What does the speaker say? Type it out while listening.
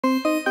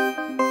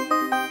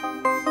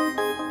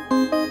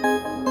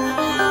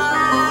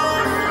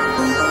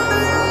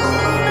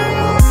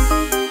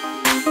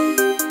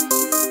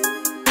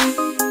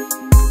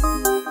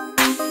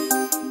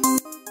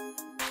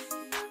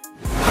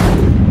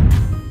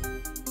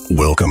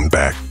Welcome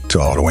back to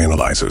Auto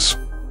Analyzers.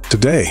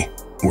 Today,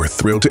 we're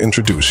thrilled to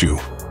introduce you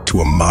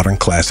to a modern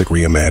classic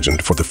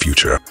reimagined for the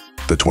future,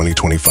 the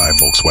 2025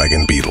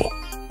 Volkswagen Beetle.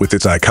 With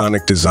its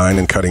iconic design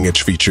and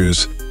cutting-edge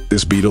features,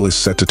 this Beetle is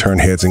set to turn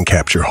heads and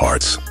capture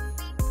hearts.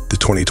 The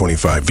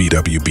 2025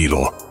 VW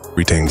Beetle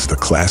retains the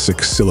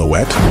classic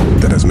silhouette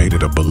that has made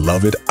it a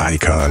beloved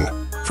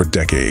icon for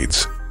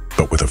decades,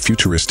 but with a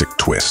futuristic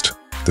twist.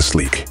 The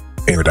sleek,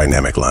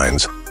 aerodynamic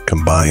lines,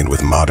 combined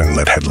with modern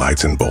LED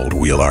headlights and bold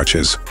wheel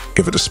arches,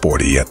 give it a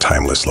sporty yet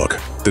timeless look.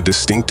 The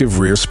distinctive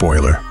rear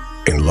spoiler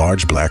and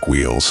large black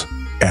wheels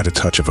add a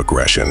touch of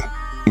aggression,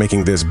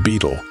 making this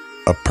Beetle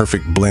a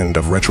perfect blend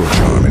of retro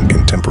charm and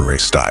contemporary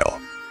style.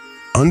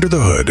 Under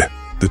the hood,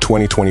 the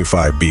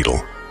 2025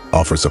 Beetle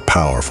offers a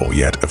powerful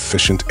yet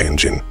efficient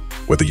engine,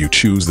 whether you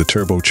choose the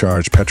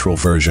turbocharged petrol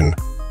version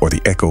or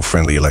the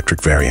eco-friendly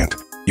electric variant.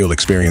 You'll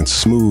experience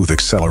smooth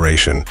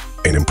acceleration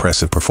and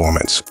impressive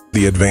performance.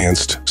 The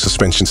advanced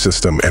suspension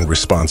system and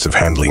responsive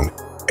handling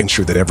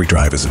ensure that every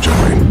drive is a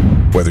joy,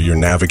 whether you're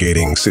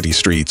navigating city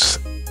streets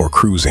or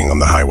cruising on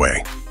the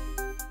highway.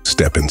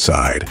 Step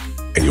inside,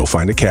 and you'll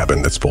find a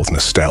cabin that's both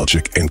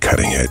nostalgic and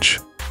cutting-edge.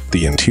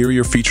 The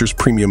interior features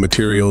premium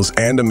materials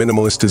and a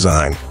minimalist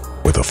design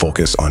with a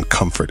focus on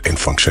comfort and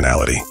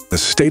functionality. The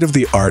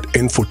state-of-the-art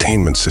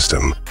infotainment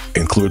system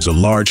includes a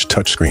large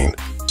touchscreen,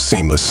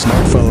 seamless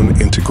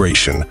smartphone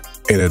integration,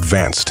 and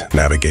advanced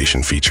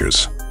navigation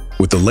features.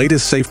 With the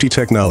latest safety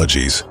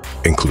technologies,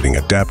 including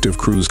adaptive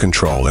cruise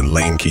control and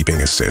lane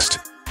keeping assist,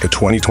 the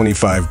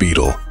 2025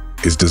 Beetle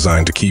is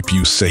designed to keep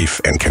you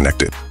safe and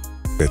connected.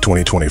 The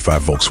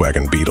 2025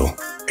 Volkswagen Beetle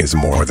is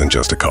more than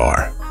just a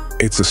car.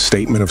 It's a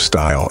statement of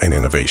style and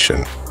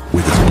innovation.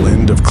 With its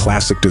blend of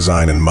classic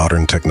design and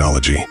modern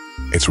technology,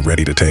 it's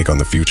ready to take on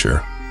the future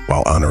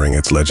while honoring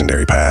its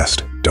legendary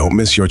past. Don't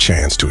miss your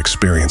chance to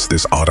experience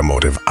this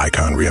automotive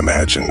icon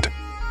reimagined.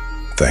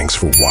 Thanks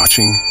for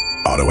watching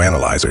Auto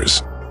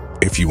Analyzers.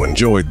 If you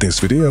enjoyed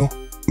this video,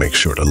 make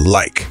sure to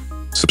like,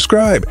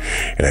 subscribe,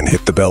 and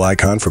hit the bell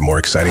icon for more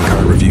exciting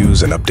car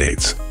reviews and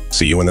updates.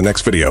 See you in the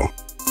next video.